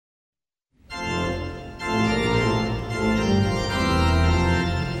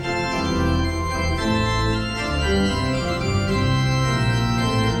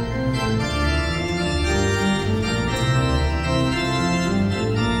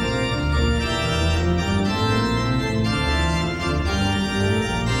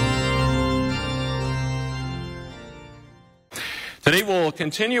Today we'll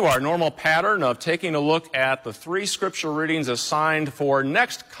continue our normal pattern of taking a look at the three scripture readings assigned for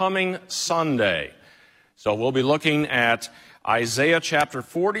next coming Sunday. So we'll be looking at Isaiah chapter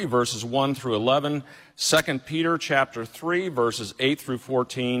 40, verses 1 through 11, 2 Peter chapter 3, verses 8 through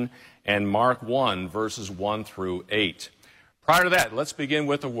 14, and Mark 1, verses 1 through 8. Prior to that, let's begin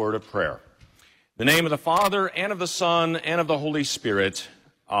with a word of prayer. In the name of the Father, and of the Son, and of the Holy Spirit.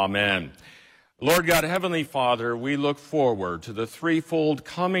 Amen. Lord God, Heavenly Father, we look forward to the threefold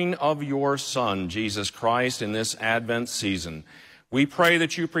coming of your Son, Jesus Christ, in this Advent season. We pray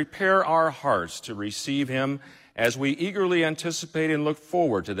that you prepare our hearts to receive him as we eagerly anticipate and look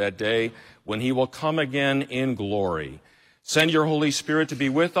forward to that day when he will come again in glory. Send your Holy Spirit to be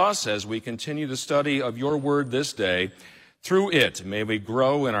with us as we continue the study of your word this day. Through it, may we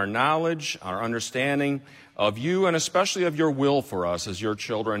grow in our knowledge, our understanding of you, and especially of your will for us as your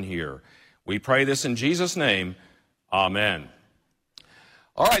children here. We pray this in Jesus' name. Amen.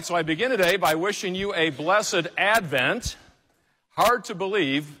 All right, so I begin today by wishing you a blessed Advent. Hard to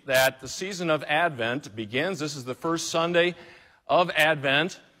believe that the season of Advent begins. This is the first Sunday of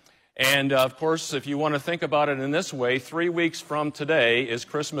Advent. And, of course, if you want to think about it in this way, 3 weeks from today is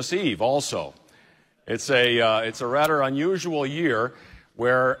Christmas Eve also. It's a rather unusual year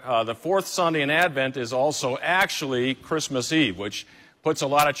where the fourth Sunday in Advent is also actually Christmas Eve, which puts a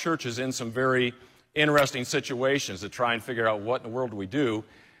lot of churches in some very interesting situations to try and figure out what in the world do we do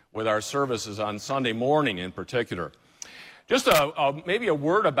with our services on Sunday morning in particular. Just maybe a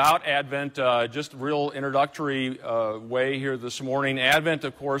word about Advent, just a real introductory way here this morning. Advent,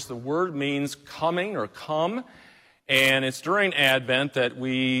 of course, the word means coming or come, and it's during Advent that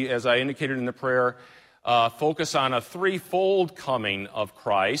we, as I indicated in the prayer, focus on a threefold coming of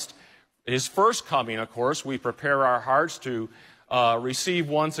Christ. His first coming, of course, we prepare our hearts to receive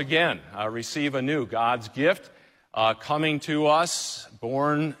once again, receive anew God's gift coming to us,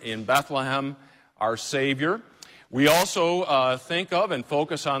 born in Bethlehem, our Savior. We also think of and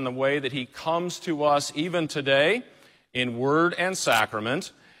focus on the way that he comes to us even today in word and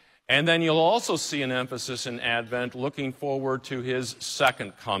sacrament. And then you'll also see an emphasis in Advent looking forward to his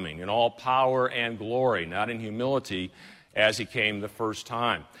second coming in all power and glory, not in humility as he came the first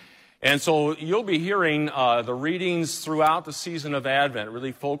time. And so you'll be hearing the readings throughout the season of Advent,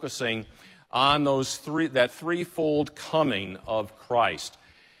 really focusing on that threefold coming of Christ.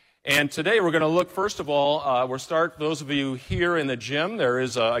 And today we're going to look, first of all, those of you here in the gym, there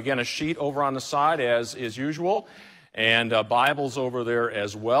is, again, a sheet over on the side as is usual, and Bibles over there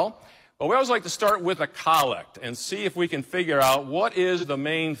as well. But we always like to start with a collect and see if we can figure out what is the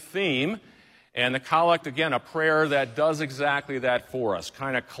main theme. And the collect, again, a prayer that does exactly that for us,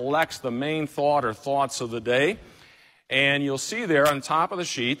 kind of collects the main thought or thoughts of the day. And you'll see there on top of the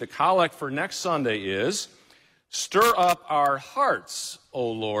sheet, the collect for next Sunday is, "Stir up our hearts,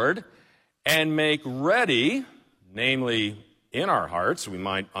 O Lord, and make ready," namely in our hearts, we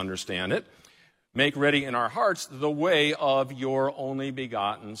might understand it, "make ready in our hearts the way of your only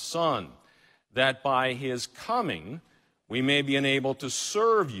begotten Son, that by his coming we may be enabled to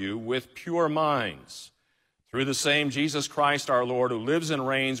serve you with pure minds. Through the same Jesus Christ our Lord, who lives and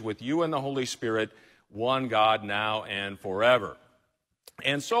reigns with you in the Holy Spirit, one God, now and forever."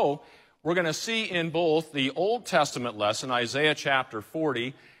 And so we're going to see in both the Old Testament lesson, Isaiah chapter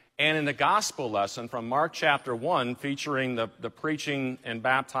 40, and in the Gospel lesson from Mark chapter 1, featuring the preaching and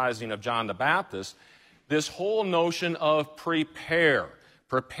baptizing of John the Baptist, this whole notion of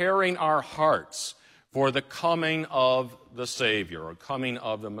preparing our hearts for the coming of the Savior, or coming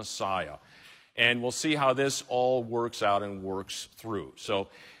of the Messiah. And we'll see how this all works out and works through. So,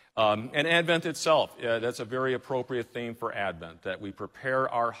 and Advent itself, that's a very appropriate theme for Advent, that we prepare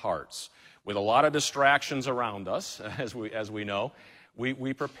our hearts. With a lot of distractions around us, as we know,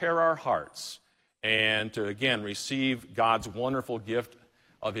 we prepare our hearts and to, again, receive God's wonderful gift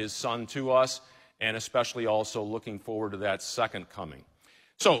of his Son to us, and especially also looking forward to that second coming.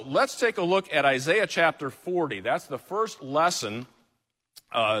 So let's take a look at Isaiah chapter 40. That's the first lesson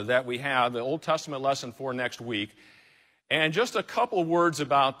that we have, the Old Testament lesson for next week. And just a couple words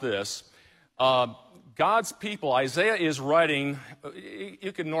about this. God's people, Isaiah is writing,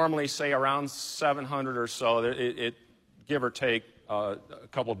 you could normally say around 700 or so, it give or take a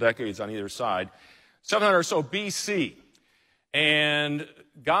couple decades on either side, 700 or so BC. And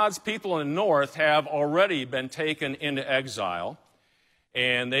God's people in the north have already been taken into exile.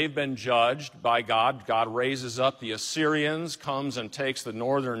 And they've been judged by God. God raises up the Assyrians, comes and takes the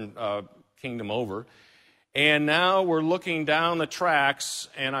northern kingdom over. And now we're looking down the tracks,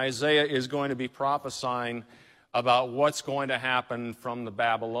 and Isaiah is going to be prophesying about what's going to happen from the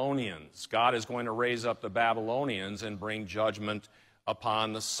Babylonians. God is going to raise up the Babylonians and bring judgment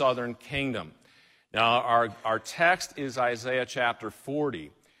upon the southern kingdom. Now, our text is Isaiah chapter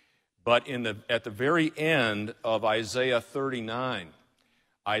 40, but at the very end of Isaiah 39,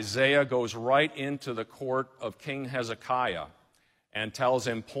 Isaiah goes right into the court of King Hezekiah and tells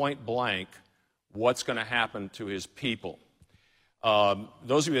him point blank what's going to happen to his people.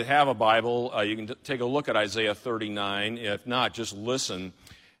 Those of you that have a Bible, you can take a look at Isaiah 39. If not, just listen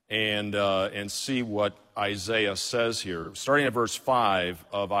and see what Isaiah says here. Starting at verse 5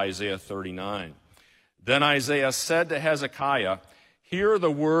 of Isaiah 39. Then Isaiah said to Hezekiah, "Hear the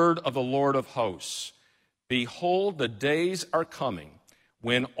word of the Lord of hosts. Behold, the days are coming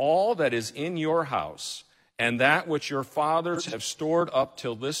when all that is in your house and that which your fathers have stored up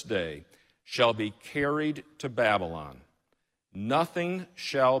till this day shall be carried to Babylon. Nothing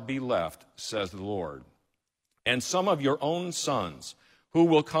shall be left, says the Lord. And some of your own sons, who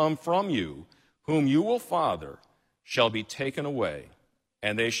will come from you, whom you will father, shall be taken away,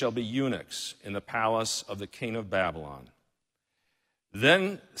 and they shall be eunuchs in the palace of the king of Babylon."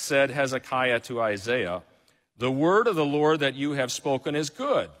 Then said Hezekiah to Isaiah, "The word of the Lord that you have spoken is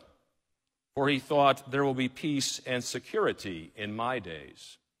good." For he thought, "There will be peace and security in my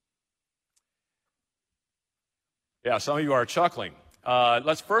days." Yeah, some of you are chuckling.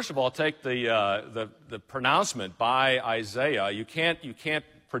 Let's first of all take the pronouncement by Isaiah. You can't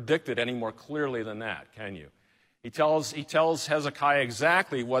predict it any more clearly than that, can you? He tells Hezekiah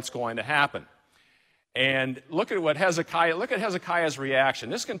exactly what's going to happen. And look at Hezekiah's reaction.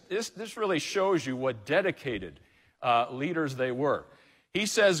 This really shows you what dedicated leaders they were. He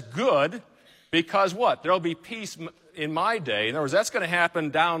says, "Good," because what? There'll be peace in my day. In other words, that's going to happen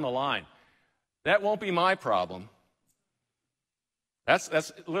down the line. That won't be my problem.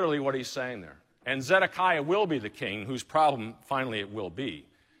 That's literally what he's saying there. And Zedekiah will be the king whose problem finally it will be.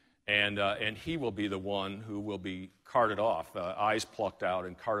 And he will be the one who will be carted off, eyes plucked out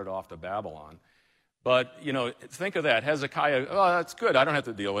and carted off to Babylon. But, think of that. Hezekiah, "Oh, that's good. I don't have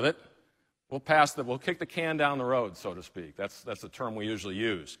to deal with it. We'll kick the can down the road," so to speak. That's the term we usually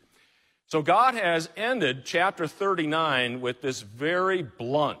use. So God has ended chapter 39 with this very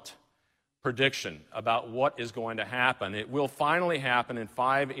blunt prediction about what is going to happen. It will finally happen in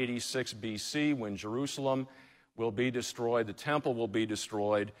 586 BC when Jerusalem will be destroyed, the temple will be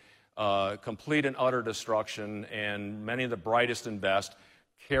destroyed, complete and utter destruction, and many of the brightest and best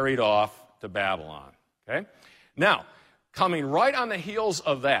carried off to Babylon. Okay? Now, coming right on the heels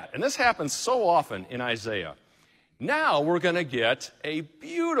of that, and this happens so often in Isaiah, now we're going to get a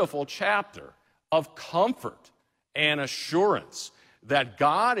beautiful chapter of comfort and assurance that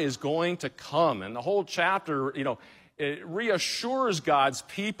God is going to come. And the whole chapter, it reassures God's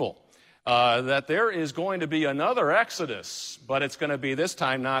people that there is going to be another Exodus, but it's going to be this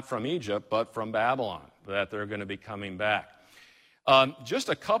time not from Egypt, but from Babylon, that they're going to be coming back. Just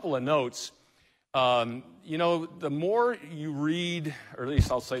a couple of notes. The more you read, or at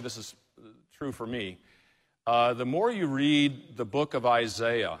least I'll say this is true for me, the more you read the book of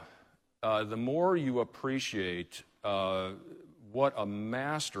Isaiah, the more you appreciate what a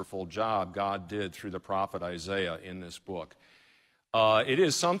masterful job God did through the prophet Isaiah in this book. It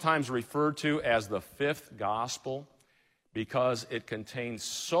is sometimes referred to as the fifth gospel because it contains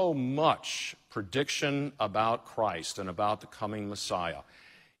so much prediction about Christ and about the coming Messiah.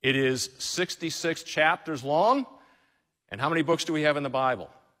 It is 66 chapters long, and how many books do we have in the Bible?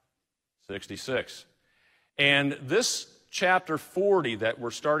 66. And this chapter 40 that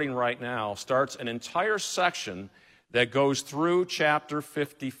we're starting right now starts an entire section that goes through chapter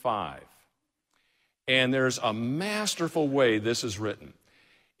 55. And there's a masterful way this is written.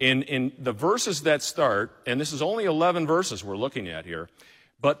 In the verses that start, and this is only 11 verses we're looking at here,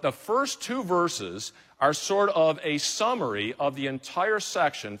 but the first two verses are sort of a summary of the entire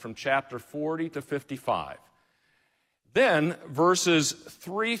section from chapter 40 to 55. Then verses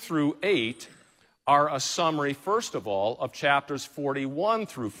 3 through 8 are a summary, first of all, of chapters 41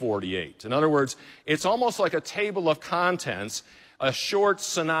 through 48. In other words, it's almost like a table of contents, a short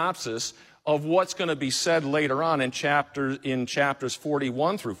synopsis of what's going to be said later on in chapters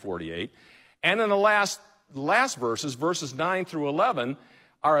 41 through 48. And in the last verses 9 through 11,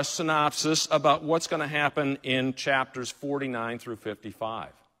 are a synopsis about what's going to happen in chapters 49 through 55.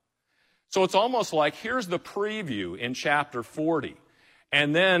 So it's almost like here's the preview in chapter 40.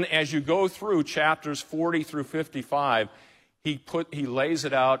 And then as you go through chapters 40 through 55, he lays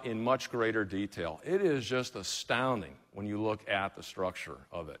it out in much greater detail. It is just astounding when you look at the structure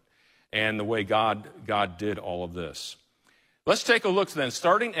of it and the way God did all of this. Let's take a look then,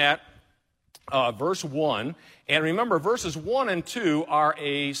 starting at verse 1. And remember, verses 1 and 2 are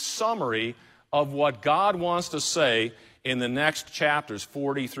a summary of what God wants to say in the next chapters,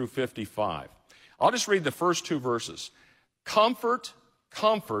 40 through 55. I'll just read the first two verses. Comfort,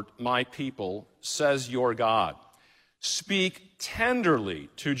 comfort my people, says your God. Speak tenderly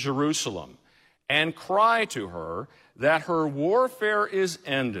to Jerusalem and cry to her that her warfare is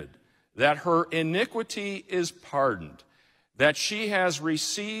ended, that her iniquity is pardoned, that she has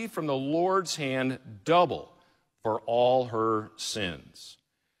received from the Lord's hand double for all her sins.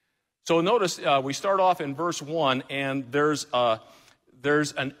 So notice we start off in verse 1, and there's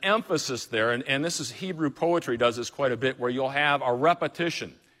an emphasis there, and this is Hebrew poetry does this quite a bit, where you'll have a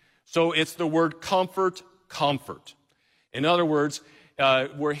repetition. So it's the word comfort, comfort. In other words,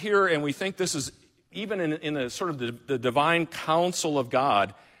 we're here and we think this is even in the sort of the divine counsel of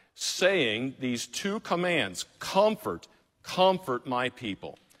God, saying these two commands, comfort, comfort my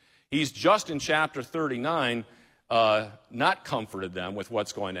people. He's just in chapter 39 not comforted them with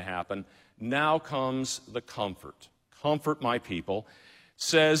what's going to happen. Now comes the comfort. Comfort my people,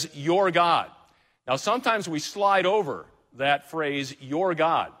 says your God. Now sometimes we slide over that phrase, your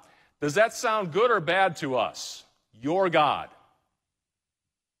God. Does that sound good or bad to us? Your God.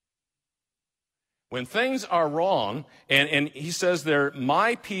 When things are wrong, and he says they're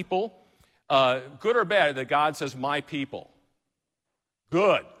my people, good or bad, that God says my people.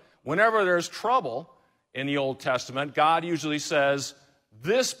 Good. Whenever there's trouble in the Old Testament, God usually says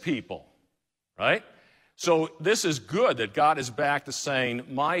this people, right? So this is good that God is back to saying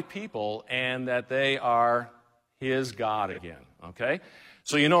my people and that they are his God again, okay?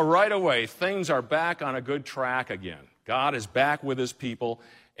 So you know right away things are back on a good track again. God is back with his people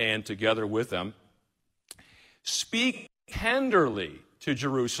and together with them. Speak tenderly to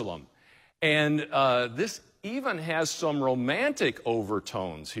Jerusalem. And this even has some romantic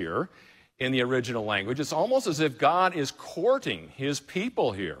overtones here in the original language. It's almost as if God is courting his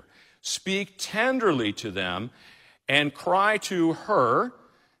people here. Speak tenderly to them and cry to her,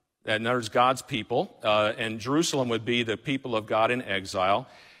 and there's God's people, and Jerusalem would be the people of God in exile.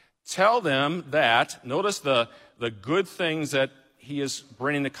 Tell them that, notice the good things that he is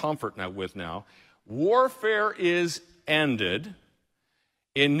bringing the comfort with now. Warfare is ended,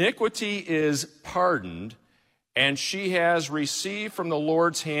 iniquity is pardoned, and she has received from the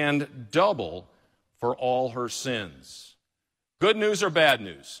Lord's hand double for all her sins. Good news or bad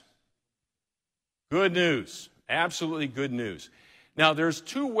news? Good news. Absolutely good news. Now, there's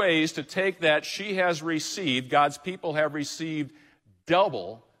two ways to take that she has received, God's people have received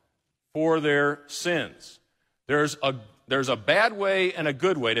double for their sins. There's a bad way and a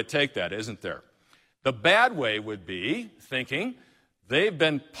good way to take that, isn't there? The bad way would be thinking they've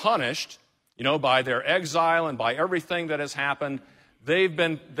been punished, by their exile and by everything that has happened.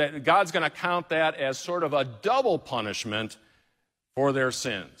 That God's going to count that as sort of a double punishment for their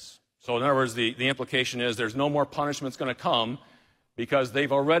sins. So in other words, the implication is there's no more punishment's going to come because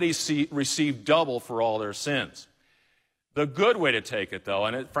they've already received double for all their sins. The good way to take it, though,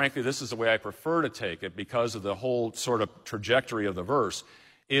 and frankly, this is the way I prefer to take it because of the whole sort of trajectory of the verse,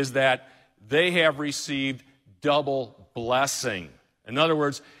 is that they have received double blessing. In other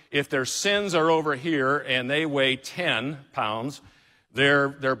words, if their sins are over here and they weigh 10 pounds,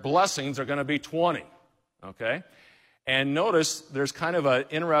 their blessings are going to be 20, okay? And notice there's kind of an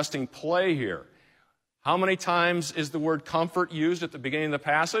interesting play here. How many times is the word comfort used at the beginning of the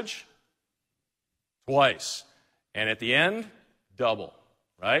passage? Twice. And at the end, double,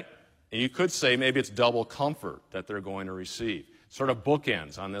 right? And you could say maybe it's double comfort that they're going to receive. Sort of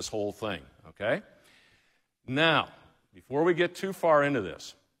bookends on this whole thing, okay? Now, before we get too far into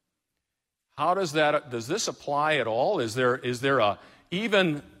this, does this apply at all? Is there a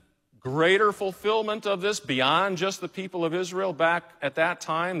even greater fulfillment of this beyond just the people of Israel back at that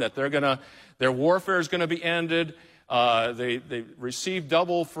time, that their warfare is going to be ended, they receive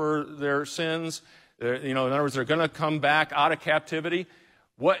double for their sins, in other words, they're going to come back out of captivity?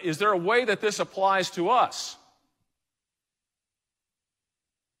 Is there a way that this applies to us?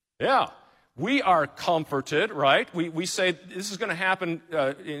 Yeah. We are comforted, right? We say this is going to happen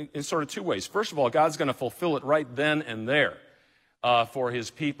in sort of two ways. First of all, God's going to fulfill it right then and there for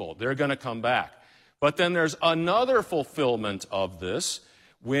his people. They're going to come back. But then there's another fulfillment of this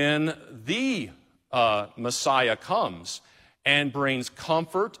when the Messiah comes and brings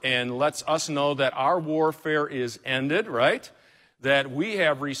comfort and lets us know that our warfare is ended, right? That we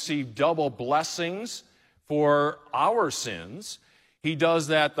have received double blessings for our sins. He does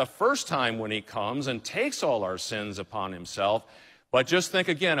that the first time when he comes and takes all our sins upon himself. But just think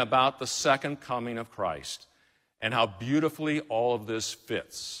again about the second coming of Christ and how beautifully all of this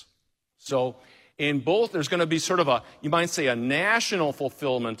fits. So in both, there's going to be sort of a, you might say, a national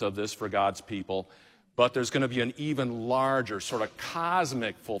fulfillment of this for God's people, but there's going to be an even larger sort of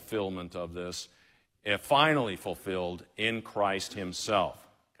cosmic fulfillment of this, finally fulfilled in Christ himself.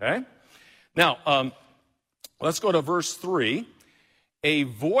 Okay? Now, let's go to verse 3. A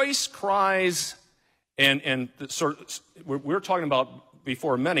voice cries, and sort of, we're talking about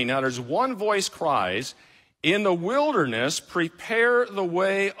before many. Now, there's one voice cries, in the wilderness, prepare the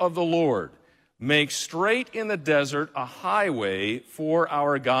way of the Lord. Make straight in the desert a highway for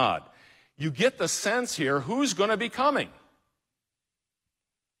our God. You get the sense here, who's going to be coming?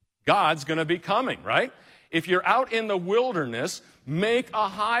 God's going to be coming, right? If you're out in the wilderness, make a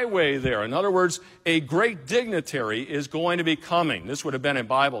highway there. In other words, a great dignitary is going to be coming. This would have been in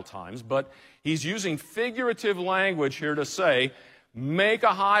Bible times, but he's using figurative language here to say, make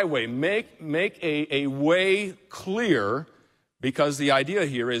a highway, make a way clear, because the idea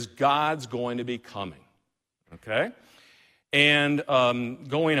here is God's going to be coming. Okay? And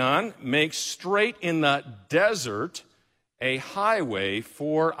going on, make straight in the desert a highway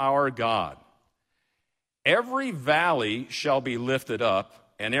for our God. Every valley shall be lifted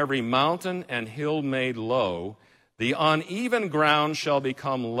up, and every mountain and hill made low. The uneven ground shall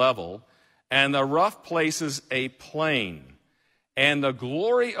become level, and the rough places a plain. And the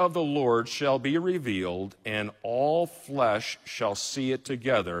glory of the Lord shall be revealed, and all flesh shall see it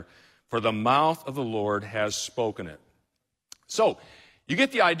together, for the mouth of the Lord has spoken it. So, you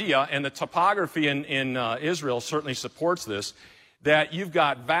get the idea, and the topography in Israel certainly supports this, that you've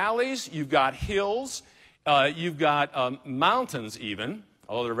got valleys, you've got hills, you've got mountains even,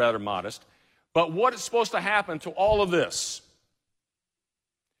 although they're rather modest. But what is supposed to happen to all of this?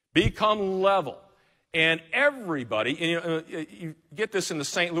 Become level. And everybody, you get this in the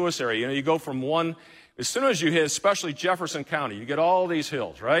St. Louis area, you go from one, as soon as you hit, especially Jefferson County, you get all these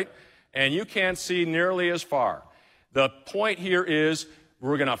hills, right? And you can't see nearly as far. The point here is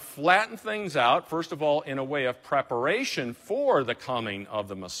we're going to flatten things out, first of all, in a way of preparation for the coming of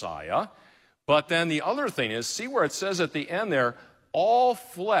the Messiah. But then the other thing is, see where it says at the end there, all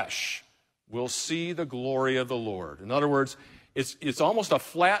flesh will see the glory of the Lord. In other words, it's almost a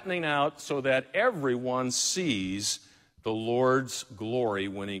flattening out so that everyone sees the Lord's glory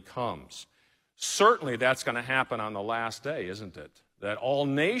when he comes. Certainly that's going to happen on the last day, isn't it? That all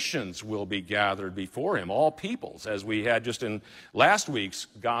nations will be gathered before him, all peoples, as we had just in last week's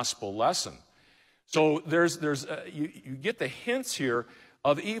gospel lesson. So you get the hints here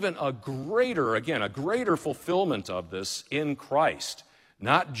of even a greater fulfillment of this in Christ,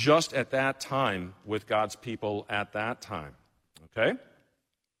 not just at that time with God's people at that time. Okay?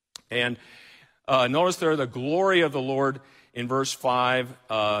 And notice there the glory of the Lord in verse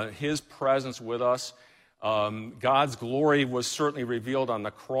 5, his presence with us. God's glory was certainly revealed on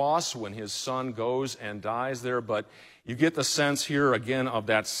the cross when his son goes and dies there, but you get the sense here again of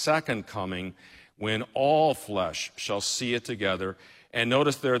that second coming when all flesh shall see it together. And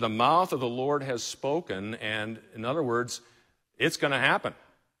notice there, the mouth of the Lord has spoken, and in other words, it's going to happen.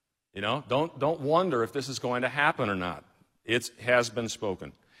 You know, don't wonder if this is going to happen or not. It has been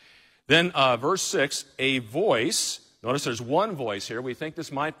spoken. Then verse 6, a voice, notice there's one voice here. We think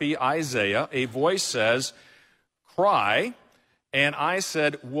this might be Isaiah. A voice says, cry. And I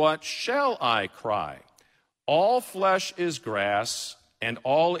said, what shall I cry? All flesh is grass, and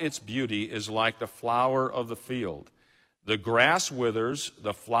all its beauty is like the flower of the field. The grass withers,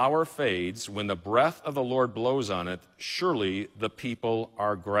 the flower fades. When the breath of the Lord blows on it, surely the people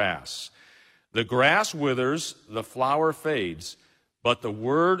are grass. The grass withers, the flower fades, but the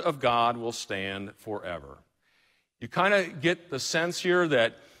word of God will stand forever. You kind of get the sense here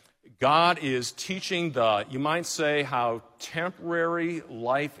that God is teaching you might say, how temporary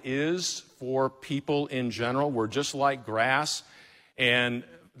life is for people in general. We're just like grass, and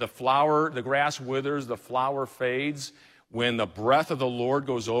the grass withers, the flower fades. When the breath of the Lord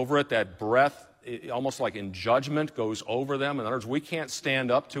goes over it, that breath, almost like in judgment, goes over them. In other words, we can't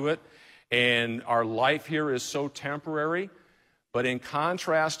stand up to it. And our life here is so temporary. But in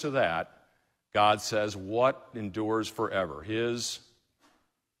contrast to that, God says, what endures forever? His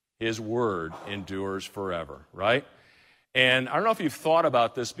word endures forever, right? And I don't know if you've thought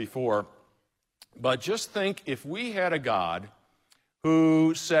about this before, but just think if we had a God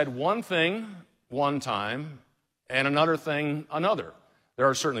who said one thing one time and another thing another. There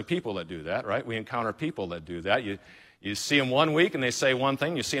are certainly people that do that, right? We encounter people that do that. You see them one week and they say one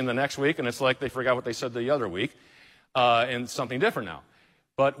thing. You see them the next week and it's like they forgot what they said the other week. And something different now.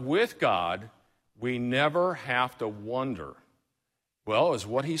 But with God, we never have to wonder, well, is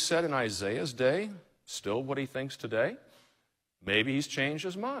what he said in Isaiah's day still what he thinks today? Maybe he's changed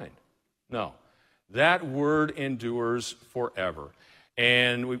his mind. No. That word endures forever.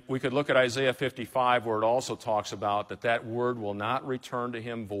 And we could look at Isaiah 55, where it also talks about that word will not return to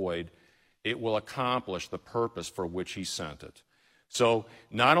him void. It will accomplish the purpose for which he sent it. So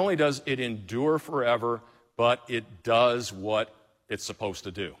not only does it endure forever, but it does what it's supposed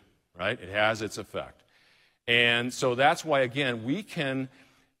to do, right? It has its effect. And so that's why, again, we can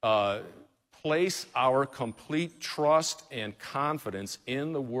place our complete trust and confidence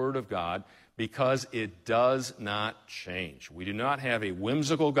in the Word of God, because it does not change. We do not have a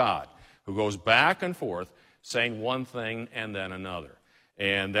whimsical God who goes back and forth saying one thing and then another.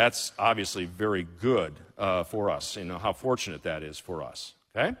 And that's obviously very good for us. You know how fortunate that is for us.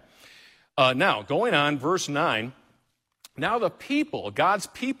 Okay? Now, going on, verse 9. Now the people, God's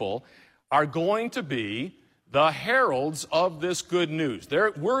people, are going to be the heralds of this good news.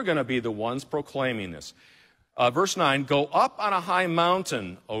 We're going to be the ones proclaiming this. Verse 9, go up on a high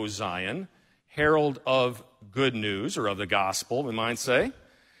mountain, O Zion, herald of good news, or of the gospel, we might say.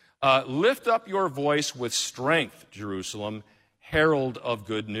 Lift up your voice with strength, Jerusalem, herald of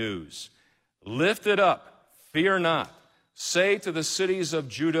good news. Lift it up, fear not. Say to the cities of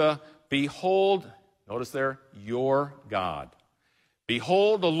Judah, behold, notice there, your God.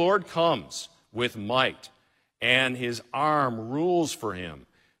 Behold, the Lord comes with might, and his arm rules for him.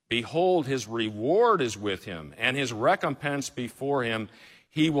 Behold, his reward is with him, and his recompense before him.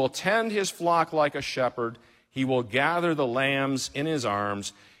 He will tend his flock like a shepherd. He will gather the lambs in his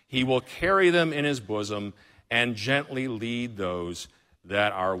arms. He will carry them in his bosom and gently lead those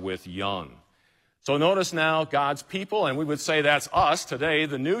that are with young. So notice now God's people, and we would say that's us today,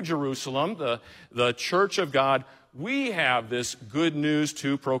 the New Jerusalem, the church of God. We have this good news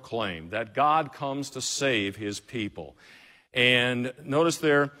to proclaim, that God comes to save his people. And notice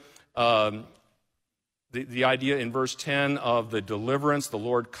there, the idea in verse 10 of the deliverance, the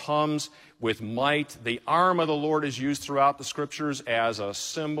Lord comes with might. The arm of the Lord is used throughout the Scriptures as a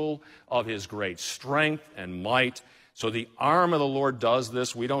symbol of his great strength and might. So the arm of the Lord does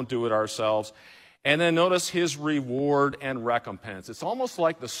this. We don't do it ourselves. And then notice his reward and recompense. It's almost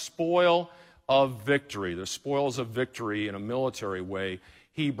like the spoil of victory, the spoils of victory in a military way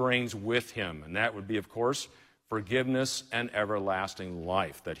he brings with him. And that would be, of course, forgiveness and everlasting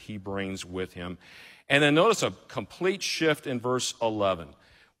life that he brings with him. And then notice a complete shift in verse 11,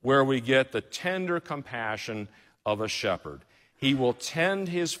 where we get the tender compassion of a shepherd. He will tend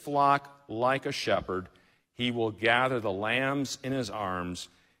his flock like a shepherd. He will gather the lambs in his arms.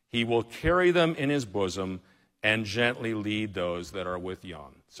 He will carry them in his bosom and gently lead those that are with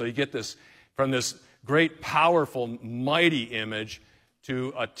young. So you get this from this great, powerful, mighty image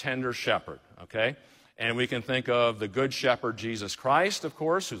to a tender shepherd, okay? And we can think of the good shepherd, Jesus Christ, of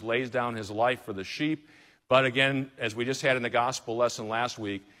course, who lays down his life for the sheep. But again, as we just had in the gospel lesson last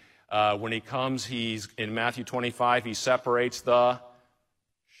week, when he comes, he's in Matthew 25, he separates the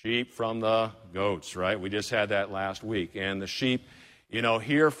sheep from the goats, right? We just had that last week. And the sheep,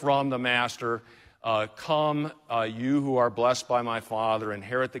 hear from the master, come, you who are blessed by my Father,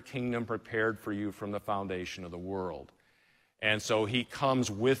 inherit the kingdom prepared for you from the foundation of the world. And so he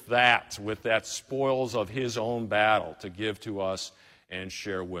comes with that spoils of his own battle to give to us and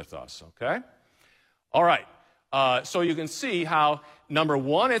share with us, okay? All right, so you can see how, number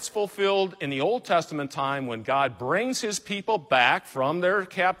one, it's fulfilled in the Old Testament time when God brings his people back from their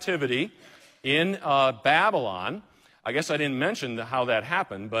captivity in Babylon. I guess I didn't mention how that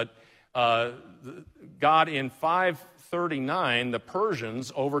happened, but God in 539, the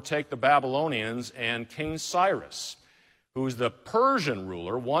Persians overtake the Babylonians, and King Cyrus, who's the Persian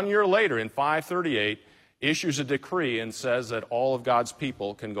ruler, 1 year later in 538, issues a decree and says that all of God's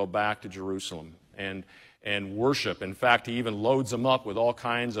people can go back to Jerusalem and worship. In fact, he even loads them up with all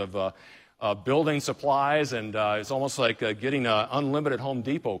kinds of building supplies, and it's almost like getting an unlimited Home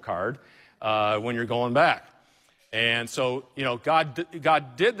Depot card when you're going back. And so,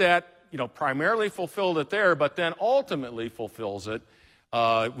 God did that, primarily fulfilled it there, but then ultimately fulfills it,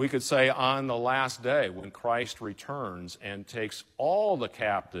 we could say, on the last day when Christ returns and takes all the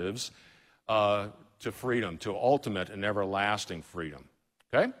captives to freedom, to ultimate and everlasting freedom.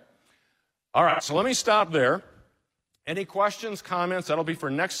 Okay? All right, so let me stop there. Any questions, comments? That'll be for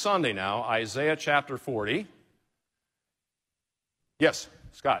next Sunday now, Isaiah chapter 40. Yes,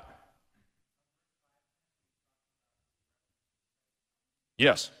 Scott.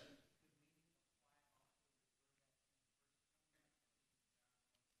 Yes.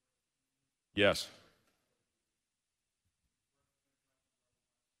 Yes.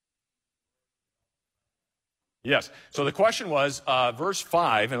 Yes. So the question was, verse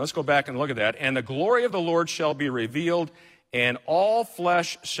 5, and let's go back and look at that. And the glory of the Lord shall be revealed, and all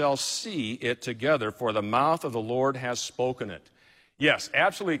flesh shall see it together, for the mouth of the Lord has spoken it. Yes,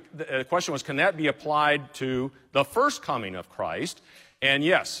 absolutely. The question was, can that be applied to the first coming of Christ? And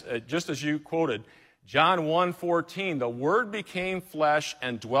yes, just as you quoted, John 1:14, the Word became flesh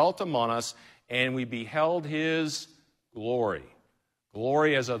and dwelt among us, and we beheld his glory.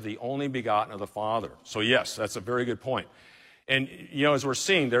 Glory as of the only begotten of the Father. So yes, that's a very good point. And, as we're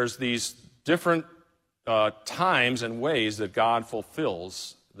seeing, there's these different times and ways that God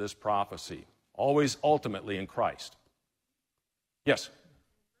fulfills this prophecy, always ultimately in Christ. Yes?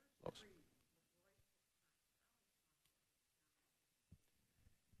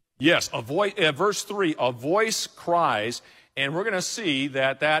 Yes, verse 3, a voice cries, and we're going to see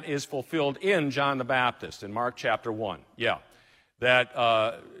that that is fulfilled in John the Baptist in Mark chapter 1. Yeah,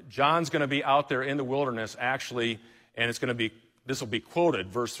 that John's going to be out there in the wilderness actually, and this will be quoted,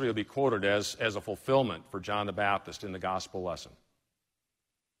 verse 3 will be quoted as a fulfillment for John the Baptist in the gospel lesson.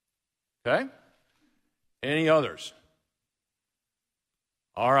 Okay? Any others?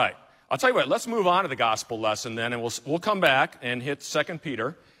 All right. I'll tell you what, let's move on to the gospel lesson then, and we'll come back and hit 2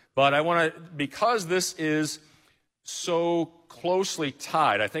 Peter. But I want to, because this is so closely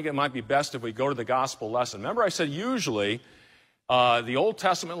tied, I think it might be best if we go to the gospel lesson. Remember I said usually the Old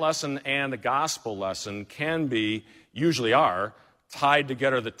Testament lesson and the gospel lesson usually are tied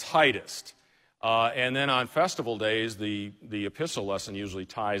together the tightest. And then on festival days, the epistle lesson usually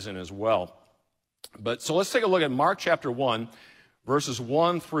ties in as well. So let's take a look at Mark chapter 1, verses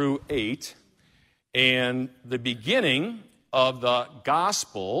 1 through 8. And the beginning of the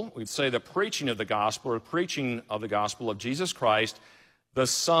gospel, we'd say the preaching of the gospel, or preaching of the gospel of Jesus Christ, the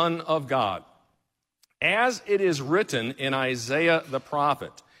Son of God. As it is written in Isaiah the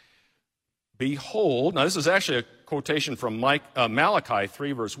prophet, behold, now this is actually a quotation from Malachi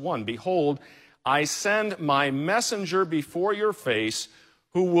 3, verse 1. Behold, I send my messenger before your face,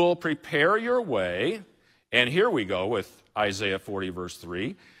 who will prepare your way. And here we go with Isaiah 40, verse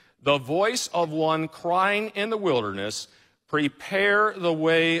 3. The voice of one crying in the wilderness, prepare the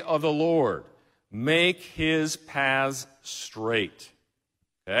way of the Lord. Make his paths straight.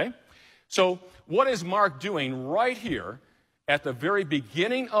 Okay? So what is Mark doing right here at the very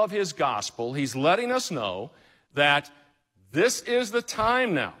beginning of his gospel? He's letting us know that this is the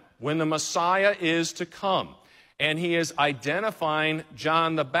time now when the Messiah is to come. And he is identifying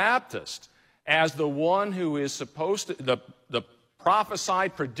John the Baptist as the one who is supposed to, the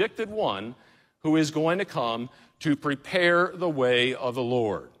prophesied, predicted one who is going to come to prepare the way of the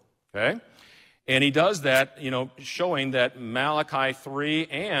Lord. Okay? And he does that, showing that Malachi 3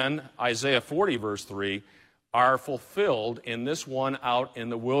 and Isaiah 40, verse 3, are fulfilled in this one out in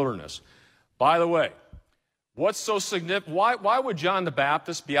the wilderness. By the way, what's so significant? Why would John the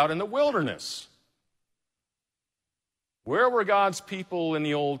Baptist be out in the wilderness? Where were God's people in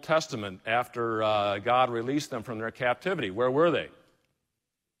the Old Testament after God released them from their captivity? Where were they?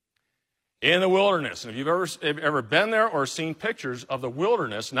 In the wilderness. And if you've ever been there or seen pictures of the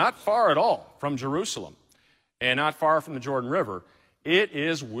wilderness, not far at all from Jerusalem and not far from the Jordan River, it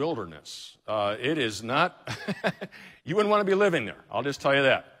is wilderness. It is not, you wouldn't want to be living there. I'll just tell you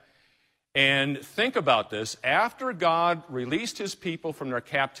that. And think about this. After God released his people from their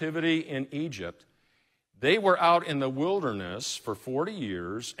captivity in Egypt, they were out in the wilderness for 40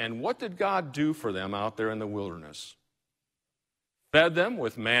 years. And what did God do for them out there in the wilderness? Fed them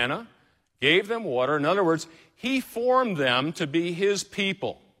with manna, gave them water. In other words, he formed them to be his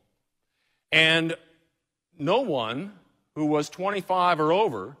people. And no one who was 25 or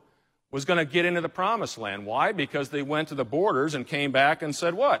over was going to get into the promised land. Why? Because they went to the borders and came back and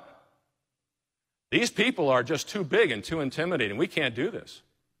said, what? These people are just too big and too intimidating. We can't do this,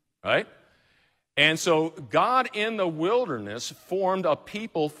 right? And so God in the wilderness formed a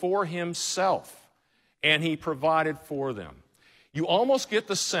people for himself, and he provided for them. You almost get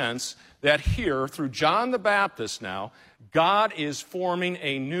the sense that here, through John the Baptist now, God is forming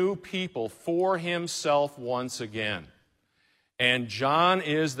a new people for himself once again. And John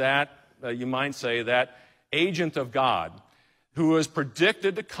is that, you might say, that agent of God who is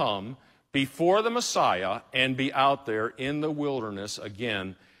predicted to come before the Messiah and be out there in the wilderness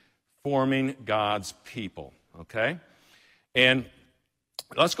again, forming God's people. Okay? And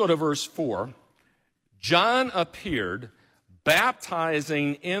let's go to verse 4. John appeared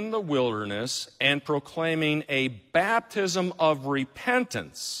baptizing in the wilderness and proclaiming a baptism of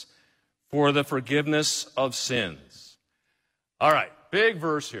repentance for the forgiveness of sins. All right, big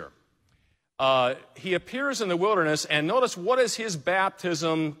verse here. He appears in the wilderness, and notice, what is his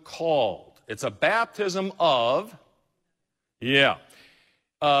baptism called? It's a baptism of,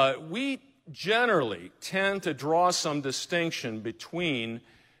 we generally tend to draw some distinction between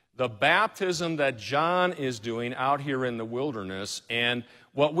the baptism that John is doing out here in the wilderness and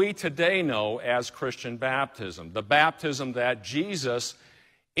what we today know as Christian baptism, the baptism that Jesus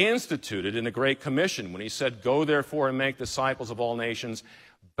instituted in the Great Commission when he said, "Go therefore and make disciples of all nations,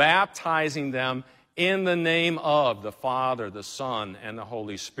 baptizing them in the name of the Father, the Son, and the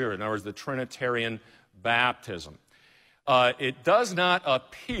Holy Spirit." In other words, the Trinitarian baptism. It does not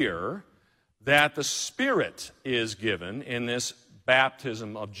appear that the Spirit is given in this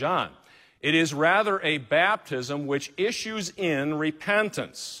baptism of John. It is rather a baptism which issues in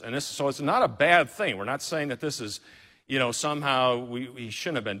repentance. And so it's not a bad thing. We're not saying that this is, somehow we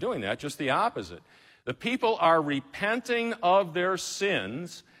shouldn't have been doing that, just the opposite. The people are repenting of their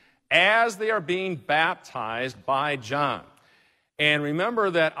sins as they are being baptized by John. And remember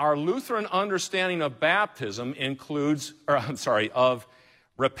that our Lutheran understanding of baptism of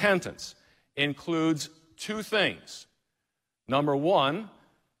repentance includes two things. Number one,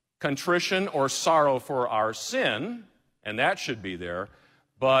 contrition or sorrow for our sin, and that should be there.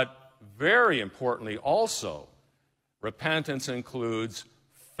 But very importantly also, repentance includes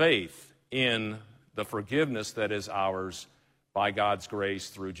faith in the forgiveness that is ours by God's grace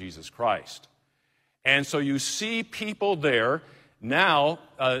through Jesus Christ. And so you see people there. Now,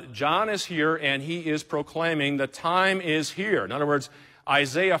 John is here and he is proclaiming the time is here. In other words,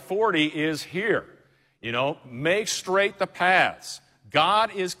 Isaiah 40 is here. Make straight the paths.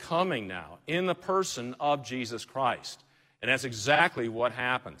 God is coming now in the person of Jesus Christ. And that's exactly what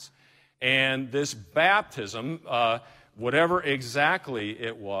happens. And this baptism, whatever exactly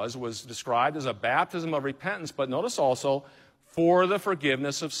it was described as a baptism of repentance, but notice also, for the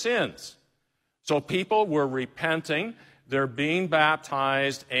forgiveness of sins. So people were repenting, they're being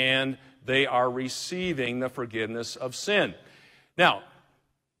baptized, and they are receiving the forgiveness of sin. Now,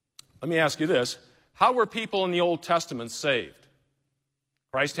 let me ask you this. How were people in the Old Testament saved?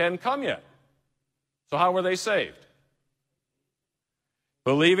 Christ hadn't come yet. So how were they saved?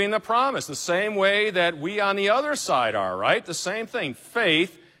 Believing the promise, the same way that we on the other side are, right? The same thing.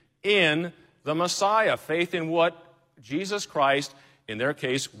 Faith in the Messiah. Faith in what Jesus Christ, in their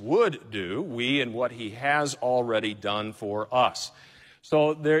case, would do, we in what he has already done for us.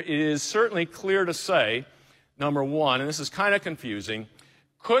 So there is certainly clear to say, number one, and this is kind of confusing,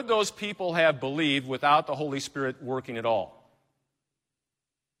 could those people have believed without the Holy Spirit working at all?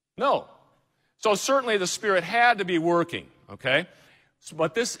 No. So certainly the Spirit had to be working, okay?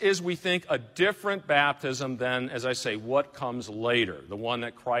 But this is, we think, a different baptism than, as I say, what comes later, the one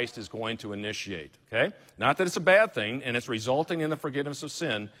that Christ is going to initiate, okay? Not that it's a bad thing, and it's resulting in the forgiveness of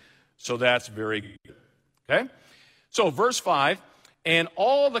sin, so that's very good, okay? So verse 5, and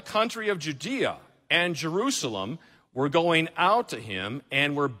all the country of Judea and Jerusalem were going out to him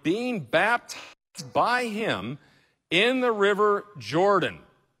and were being baptized by him in the river Jordan.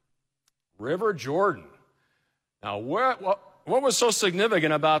 River Jordan. Now, what was so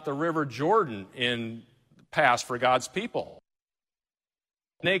significant about the River Jordan in the past for God's people?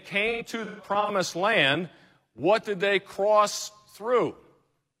 When they came to the promised land, what did they cross through?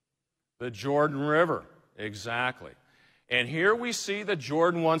 The Jordan River. Exactly. And here we see the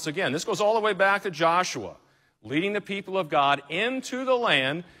Jordan once again. This goes all the way back to Joshua, leading the people of God into the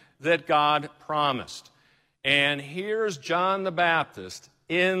land that God promised. And here's John the Baptist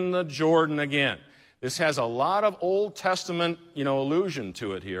in the Jordan again. This has a lot of Old Testament, allusion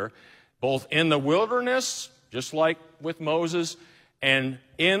to it here, both in the wilderness, just like with Moses, and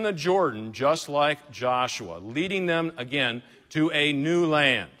in the Jordan, just like Joshua, leading them again to a new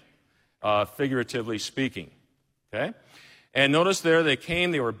land, figuratively speaking. Okay? And notice there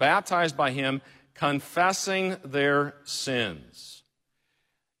they were baptized by him, confessing their sins.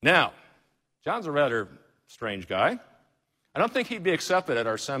 Now, John's a rather strange guy. I don't think he'd be accepted at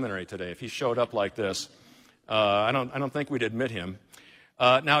our seminary today if he showed up like this. I don't think we'd admit him.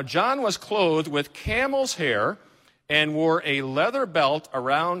 Now, John was clothed with camel's hair and wore a leather belt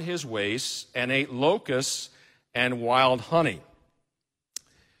around his waist and ate locusts and wild honey.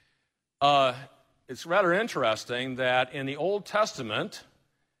 It's rather interesting that in the Old Testament,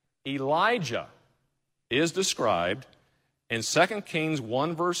 Elijah is described in 2 Kings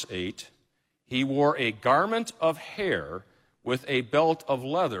 1, verse 8. He wore a garment of hair with a belt of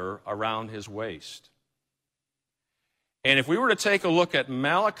leather around his waist. And if we were to take a look at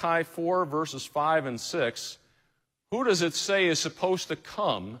Malachi 4, verses 5 and 6, who does it say is supposed to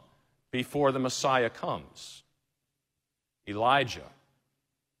come before the Messiah comes? Elijah.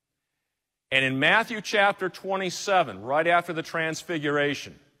 And in Matthew chapter 27, right after the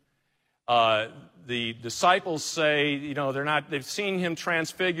transfiguration, the disciples say, they've seen him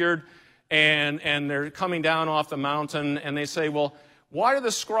transfigured, and they're coming down off the mountain, and they say, well, why are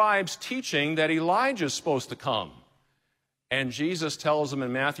the scribes teaching that Elijah's supposed to come? And Jesus tells them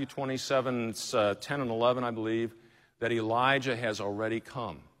in Matthew 27, 10 and 11, I believe, that Elijah has already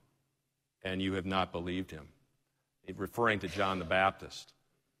come, and you have not believed him. He's referring to John the Baptist.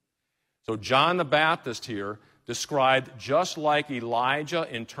 So John the Baptist here described just like Elijah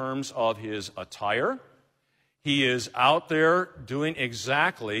in terms of his attire. He is out there doing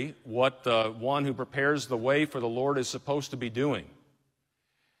exactly what the one who prepares the way for the Lord is supposed to be doing.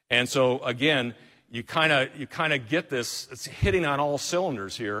 And so, again, you kind of get this, it's hitting on all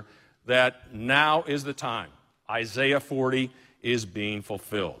cylinders here, that now is the time. Isaiah 40 is being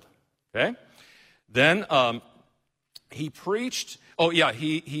fulfilled. Okay? Then he preached,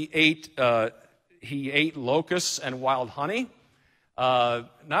 he ate locusts and wild honey. Not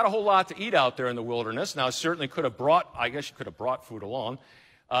a whole lot to eat out there in the wilderness. Now, certainly could have brought, I guess you could have brought food along.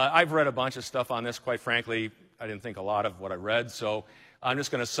 I've read a bunch of stuff on this. Quite frankly, I didn't think a lot of what I read, so I'm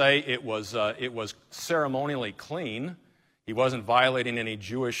just going to say it was ceremonially clean. He wasn't violating any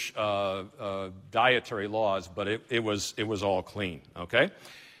Jewish dietary laws, but it was all clean. Okay?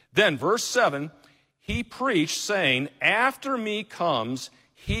 Then, verse 7, he preached, saying, "After me comes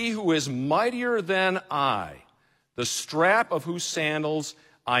he who is mightier than I, the strap of whose sandals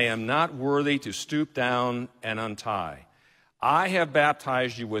I am not worthy to stoop down and untie. I have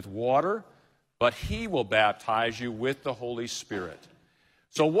baptized you with water, but he will baptize you with the Holy Spirit."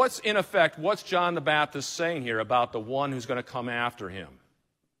 So what's John the Baptist saying here about the one who's going to come after him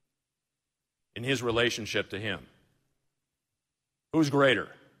in his relationship to him? Who's greater?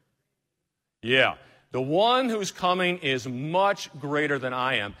 Yeah. The one who's coming is much greater than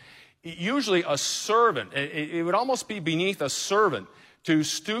I am. Usually a servant, it would almost be beneath a servant to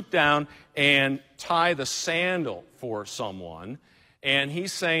stoop down and tie the sandal for someone. And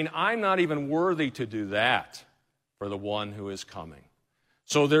he's saying, I'm not even worthy to do that for the one who is coming.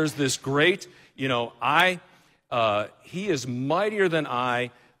 So there's this great, he is mightier than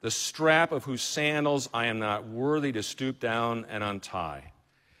I, the strap of whose sandals I am not worthy to stoop down and untie.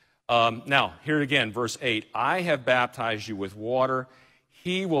 Now, here again, verse 8, I have baptized you with water.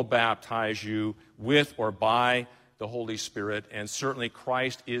 He will baptize you with or by the Holy Spirit. And certainly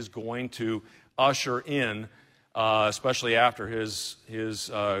Christ is going to usher in, especially after his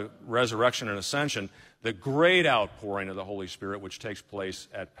resurrection and ascension, the great outpouring of the Holy Spirit, which takes place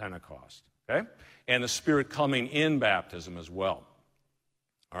at Pentecost. Okay? And the Spirit coming in baptism as well.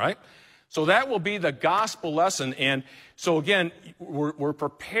 All right? So that will be the gospel lesson. And so again, we're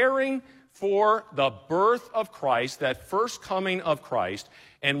preparing for the birth of Christ, that first coming of Christ.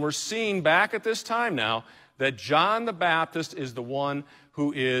 And we're seeing back at this time now that John the Baptist is the one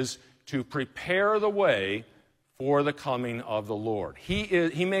who is to prepare the way for the coming of the Lord.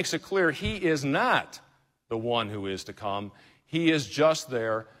 He makes it clear he is not the one who is to come. He is just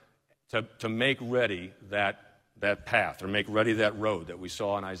there to make ready that path, or make ready that road that we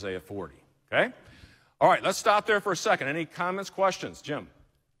saw in Isaiah 40. Okay? All right, let's stop there for a second. Any comments, questions? Jim?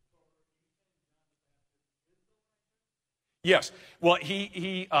 Yes. Well,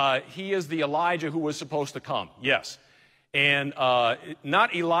 he is the Elijah who was supposed to come. Yes. And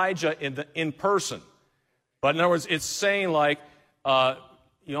not Elijah in person. But in other words, it's saying like,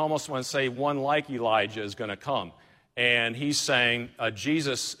 you almost want to say one like Elijah is going to come. And he's saying,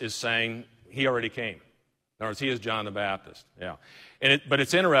 Jesus is saying he already came. In other words, he is John the Baptist. Yeah. But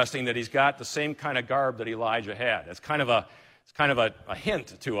it's interesting that he's got the same kind of garb that Elijah had. It's kind of a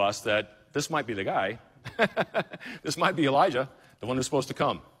hint to us that this might be the guy. This might be Elijah, the one who's supposed to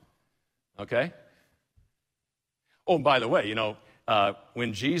come. Okay? Oh, by the way,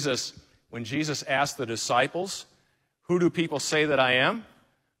 when Jesus asked the disciples, who do people say that I am?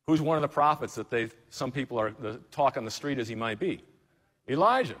 Who's one of the prophets that some people are the talk on the street as he might be?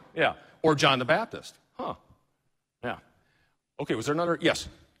 Elijah, yeah. Or John the Baptist. Huh. Yeah. Okay, was there another? Yes,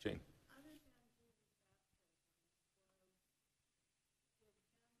 Jane.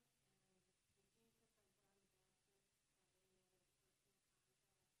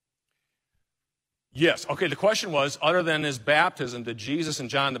 Yes. Okay, the question was, other than his baptism, did Jesus and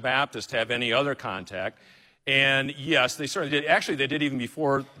John the Baptist have any other contact? And yes, they certainly did. Actually, they did even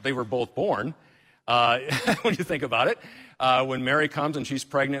before they were both born, when you think about it. When Mary comes and she's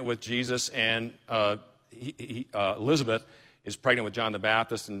pregnant with Jesus, and Elizabeth is pregnant with John the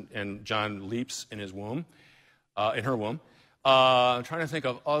Baptist, and John leaps in his womb, in her womb. I'm trying to think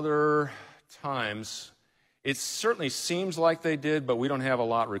of other times. It certainly seems like they did, but we don't have a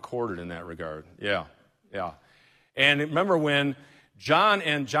lot recorded in that regard. Yeah. And remember when John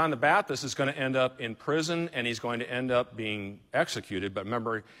the Baptist is going to end up in prison, and he's going to end up being executed. But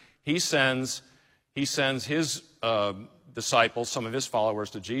remember, he sends his disciples, some of his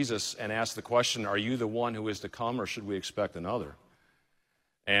followers, to Jesus and asks the question, are you the one who is to come, or should we expect another?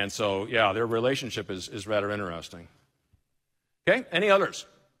 And so, yeah, their relationship is rather interesting. Okay, any others?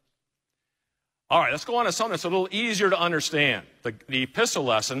 All right, let's go on to something that's a little easier to understand. The epistle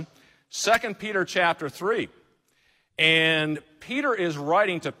lesson, 2 Peter chapter 3. And Peter is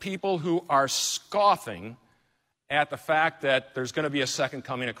writing to people who are scoffing at the fact that there's going to be a second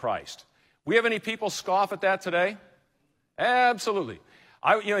coming of Christ. We have any people scoff at that today? Absolutely.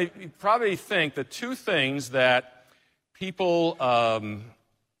 You probably think the two things that people,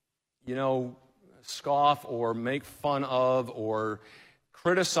 scoff or make fun of or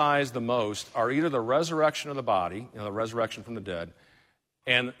criticize the most are either the resurrection of the body, the resurrection from the dead,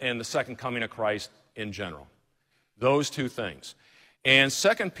 and the second coming of Christ in general. Those two things. And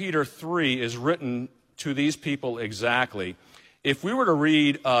 2 Peter 3 is written to these people exactly. If we were to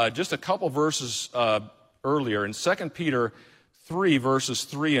read just a couple verses earlier, in 2 Peter 3, verses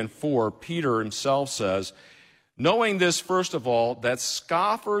 3 and 4, Peter himself says, knowing this, first of all, that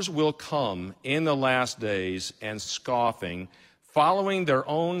scoffers will come in the last days, and scoffing, following their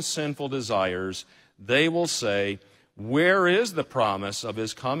own sinful desires, they will say, where is the promise of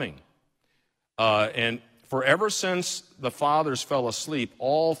his coming? And for ever since the fathers fell asleep,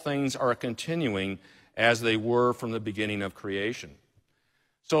 all things are continuing as they were from the beginning of creation.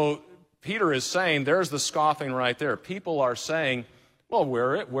 So Peter is saying, there's the scoffing right there. People are saying, well,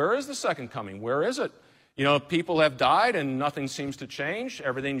 where is the second coming? Where is it? People have died and nothing seems to change.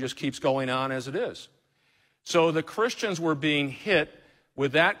 Everything just keeps going on as it is. So the Christians were being hit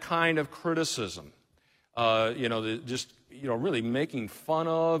with that kind of criticism. Really making fun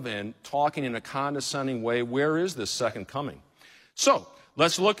of and talking in a condescending way. Where is this second coming? So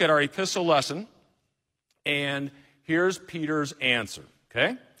let's look at our epistle lesson. And here's Peter's answer,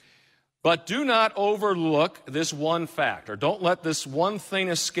 okay? But do not overlook this one fact, or don't let this one thing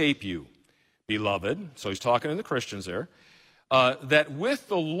escape you, beloved. So he's talking to the Christians there. That with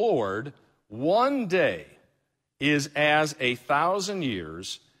the Lord, one day is as 1,000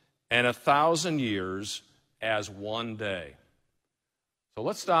 years, and 1,000 years as one day. So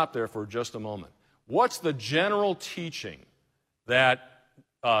let's stop there for just a moment. What's the general teaching that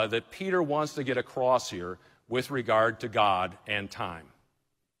Peter wants to get across here with regard to God and time?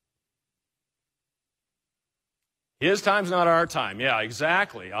 His time's not our time. Yeah,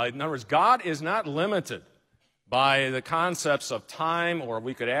 exactly. In other words, God is not limited by the concepts of time, or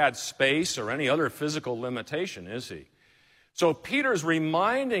we could add space or any other physical limitation, is he? So Peter's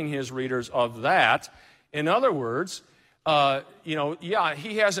reminding his readers of that. In other words,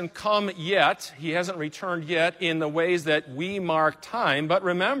 he hasn't come yet. He hasn't returned yet in the ways that we mark time. But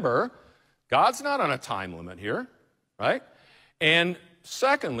remember, God's not on a time limit here, right? And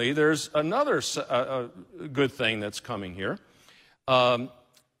secondly, there's another good thing that's coming here.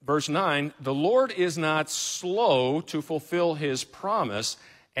 Verse 9, the Lord is not slow to fulfill his promise,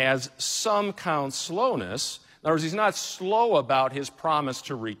 as some count slowness. In other words, he's not slow about his promise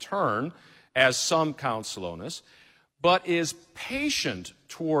to return, as some count slowness, but is patient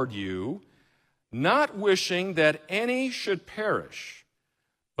toward you, not wishing that any should perish,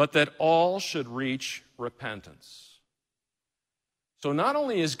 but that all should reach repentance. So not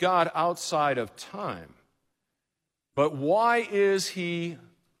only is God outside of time, but why is he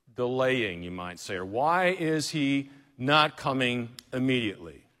delaying, you might say, or why is he not coming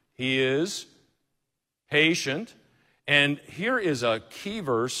immediately? He is patient. And here is a key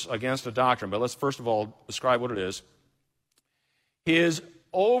verse against a doctrine, but let's first of all describe what it is. His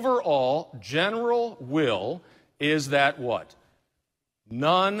overall general will is that what?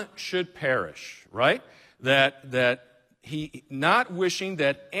 None should perish, right? That he, not wishing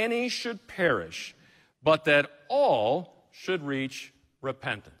that any should perish, but that all should reach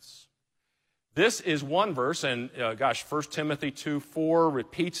repentance. This is one verse, and 1 Timothy 2:4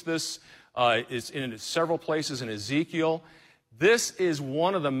 repeats this. It's in several places in Ezekiel. This is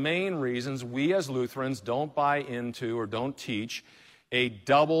one of the main reasons we as Lutherans don't buy into or don't teach a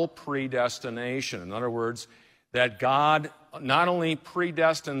double predestination. In other words, that God not only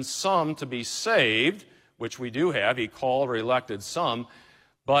predestined some to be saved, which we do have, he called or elected some,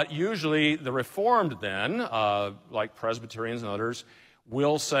 but usually the Reformed then, like Presbyterians and others,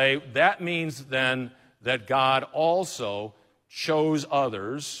 will say that means then that God also chose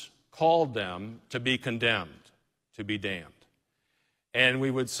others, called them to be condemned, to be damned. And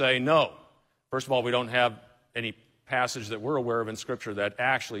we would say, no. First of all, we don't have any passage that we're aware of in Scripture that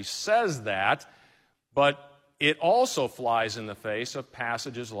actually says that, but it also flies in the face of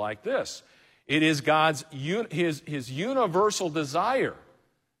passages like this. It is God's his universal desire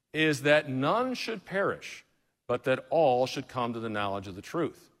is that none should perish, but that all should come to the knowledge of the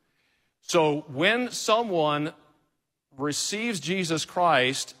truth. So when someone receives Jesus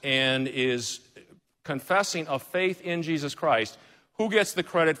Christ and is confessing a faith in Jesus Christ, who gets the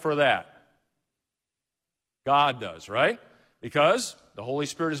credit for that? God does, right? Because the Holy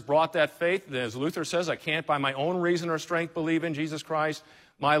Spirit has brought that faith. As Luther says, I can't by my own reason or strength believe in Jesus Christ,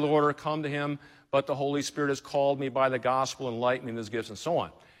 my Lord, or come to him, but the Holy Spirit has called me by the gospel, enlightened me in his gifts, and so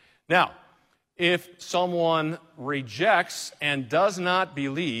on. Now, if someone rejects and does not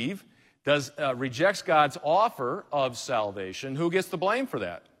believe, rejects God's offer of salvation, who gets the blame for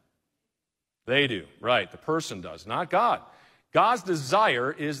that? They do, right? The person does, not God. God's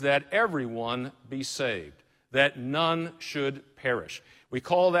desire is that everyone be saved, that none should perish. We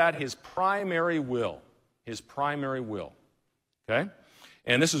call that his primary will, his primary will, okay?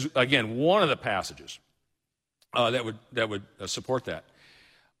 And this is, again, one of the passages that would support that.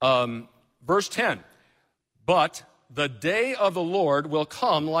 Verse 10, but the day of the Lord will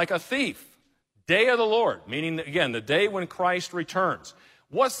come like a thief. Day of the Lord, meaning, again, the day when Christ returns.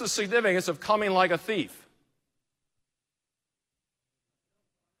 What's the significance of coming like a thief?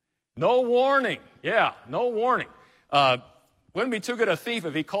 No warning. Yeah, no warning. Wouldn't be too good a thief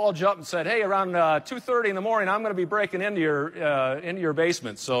if he called you up and said, hey, around 2:30 in the morning, I'm going to be breaking into your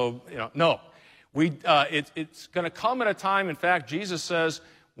basement. So, no. It's going to come at a time, in fact, Jesus says,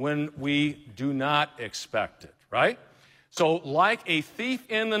 when we do not expect it, right? So like a thief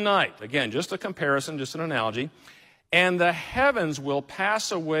in the night, again, just a comparison, just an analogy, and the heavens will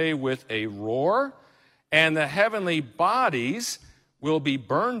pass away with a roar, and the heavenly bodies will be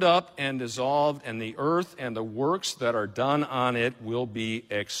burned up and dissolved, and the earth and the works that are done on it will be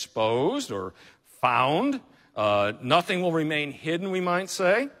exposed or found. Nothing will remain hidden, we might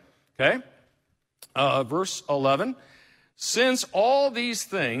say. Okay? Verse 11, since all these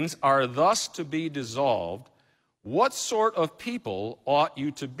things are thus to be dissolved, what sort of people ought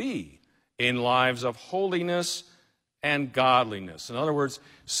you to be in lives of holiness and godliness? In other words,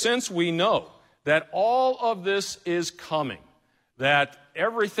 since we know that all of this is coming, that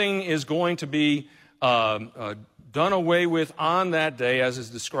everything is going to be done away with on that day, as is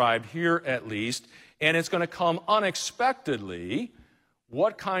described here at least, and it's going to come unexpectedly,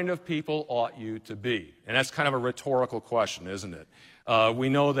 what kind of people ought you to be? And that's kind of a rhetorical question, isn't it? We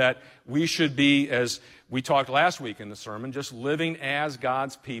know that we should be, as we talked last week in the sermon, just living as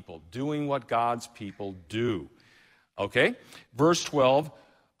God's people, doing what God's people do. Okay? Verse 12,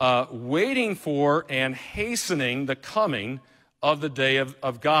 waiting for and hastening the coming of the day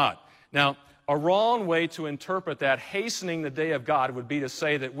of God. Now, a wrong way to interpret that, hastening the day of God, would be to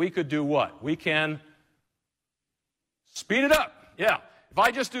say that we could do what? We can speed it up. Yeah. If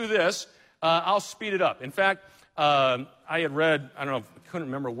I just do this, I'll speed it up. In fact, I had read, I couldn't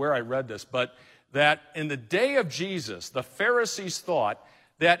remember where I read this, but that in the day of Jesus, the Pharisees thought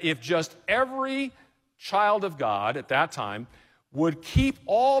that if just every child of God at that time would keep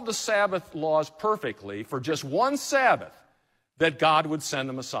all the Sabbath laws perfectly for just one Sabbath, that God would send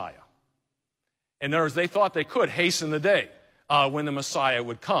the Messiah. In other words, they thought they could hasten the day when the Messiah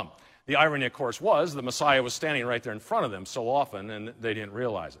would come. The irony, of course, was the Messiah was standing right there in front of them so often, and they didn't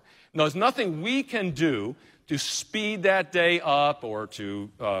realize it. Now, there's nothing we can do to speed that day up or to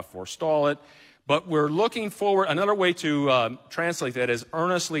forestall it, but we're looking forward. Another way to translate that is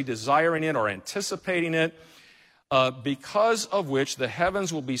earnestly desiring it or anticipating it, because of which the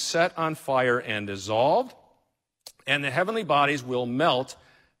heavens will be set on fire and dissolved, and the heavenly bodies will melt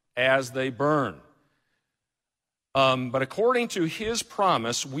as they burn. But according to his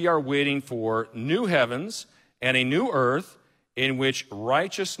promise, we are waiting for new heavens and a new earth in which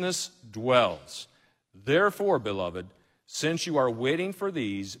righteousness dwells. Therefore, beloved, since you are waiting for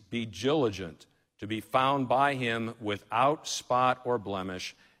these, be diligent to be found by him without spot or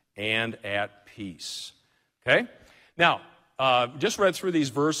blemish and at peace. Okay? Now, just read through these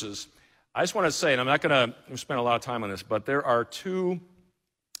verses. I just want to say, and I'm not going to spend a lot of time on this, but there are two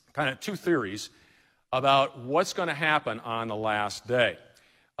theories about what's going to happen on the last day.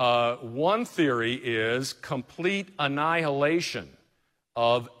 One theory is complete annihilation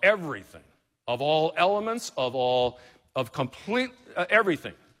of everything, of all elements, of complete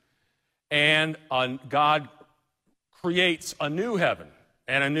everything. And God creates a new heaven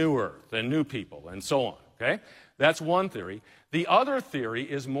and a new earth and new people and so on, okay? That's one theory. The other theory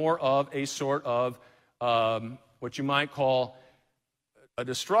is more of a sort of what you might call a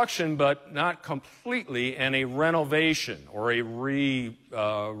destruction, but not completely, and a renovation or a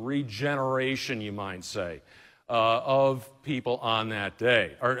regeneration, you might say, of people on that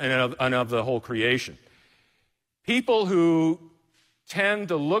day, and of the whole creation. People who tend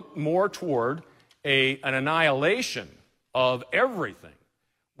to look more toward an annihilation of everything,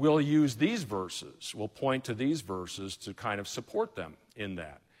 we'll use these verses, we'll point to these verses to kind of support them in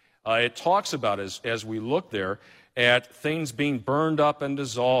that. It talks about, as we look there, at things being burned up and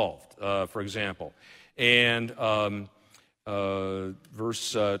dissolved, for example. And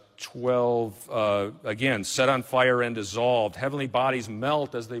verse 12, again, set on fire and dissolved. Heavenly bodies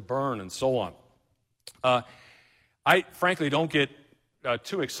melt as they burn, and so on. I frankly don't get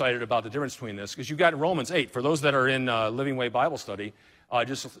too excited about the difference between this, because you've got Romans 8. For those that are in Living Way Bible Study,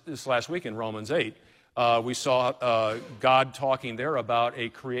 just this last week in Romans 8, we saw God talking there about a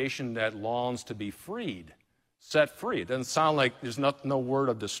creation that longs to be freed, set free. It doesn't sound like there's no word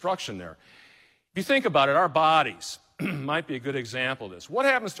of destruction there. If you think about it, our bodies might be a good example of this. What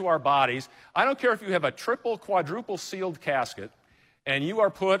happens to our bodies? I don't care if you have a triple, quadruple sealed casket and you are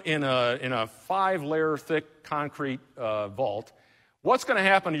put in a 5-layer thick concrete vault. What's going to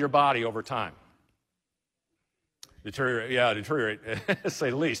happen to your body over time? Deteriorate, to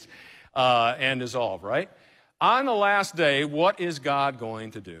say the least, and dissolve, right? On the last day, what is God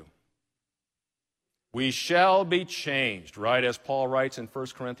going to do? We shall be changed, right? As Paul writes in 1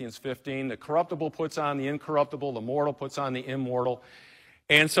 Corinthians 15, the corruptible puts on the incorruptible, the mortal puts on the immortal.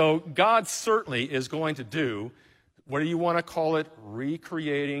 And so God certainly is going to do, what do you want to call it?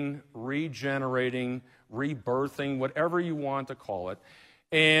 Recreating, regenerating, rebirthing, whatever you want to call it.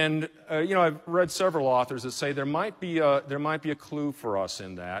 And, I've read several authors that say there might be a clue for us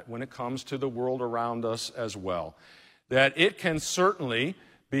in that when it comes to the world around us as well. That it can certainly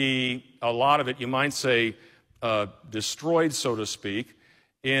be, a lot of it, you might say, destroyed, so to speak,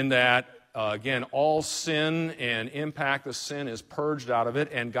 in that, again, all sin and impact of sin is purged out of it,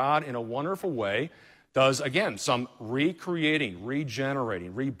 and God, in a wonderful way, does, again, some recreating,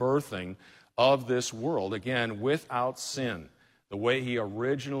 regenerating, rebirthing of this world, again, without sin, the way He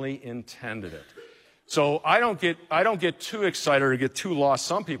originally intended it. So I don't get too excited or get too lost.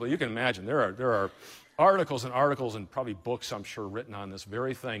 Some people, you can imagine, there are articles and articles and probably books, I'm sure, written on this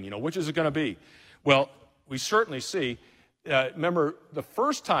very thing. Which is it going to be? Well, we certainly see, remember, the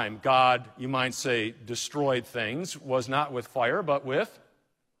first time God, you might say, destroyed things was not with fire, but with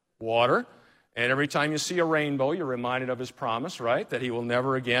water. And every time you see a rainbow, you're reminded of His promise, right? That He will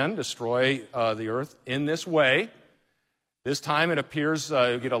never again destroy the earth in this way. This time it appears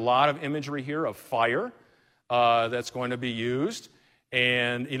you get a lot of imagery here of fire that's going to be used.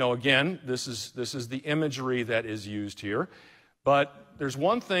 And, again, this is the imagery that is used here. But there's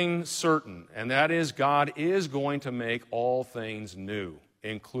one thing certain, and that is God is going to make all things new,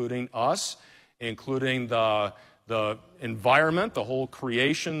 including us, including the environment, the whole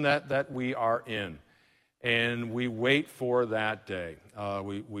creation that we are in. And we wait for that day.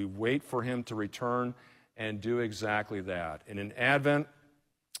 We wait for Him to return and do exactly that. And in Advent,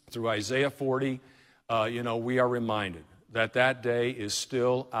 through Isaiah 40, we are reminded that day is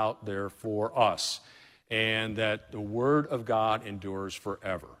still out there for us, and that the Word of God endures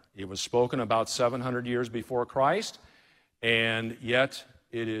forever. It was spoken about 700 years before Christ, and yet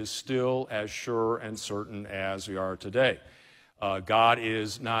it is still as sure and certain as we are today. God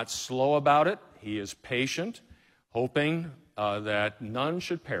is not slow about it. He is patient, hoping that none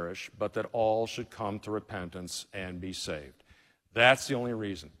should perish, but that all should come to repentance and be saved. That's the only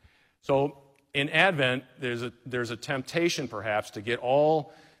reason. So in Advent, there's a temptation perhaps to get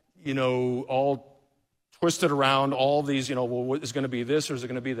all twisted around all these, what is going to be this or is it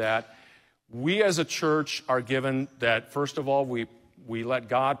going to be that? We as a church are given that, first of all, we let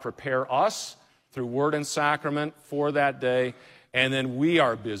God prepare us through word and sacrament for that day, and then we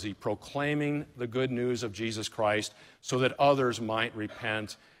are busy proclaiming the good news of Jesus Christ so that others might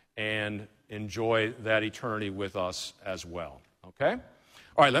repent and enjoy that eternity with us as well. Okay?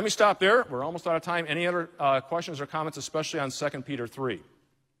 All right, let me stop there. We're almost out of time. Any other questions or comments, especially on 2 Peter 3?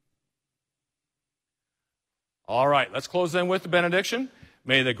 All right, let's close then with the benediction.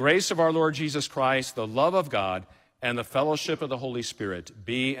 May the grace of our Lord Jesus Christ, the love of God, and the fellowship of the Holy Spirit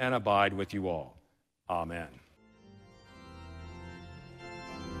be and abide with you all. Amen.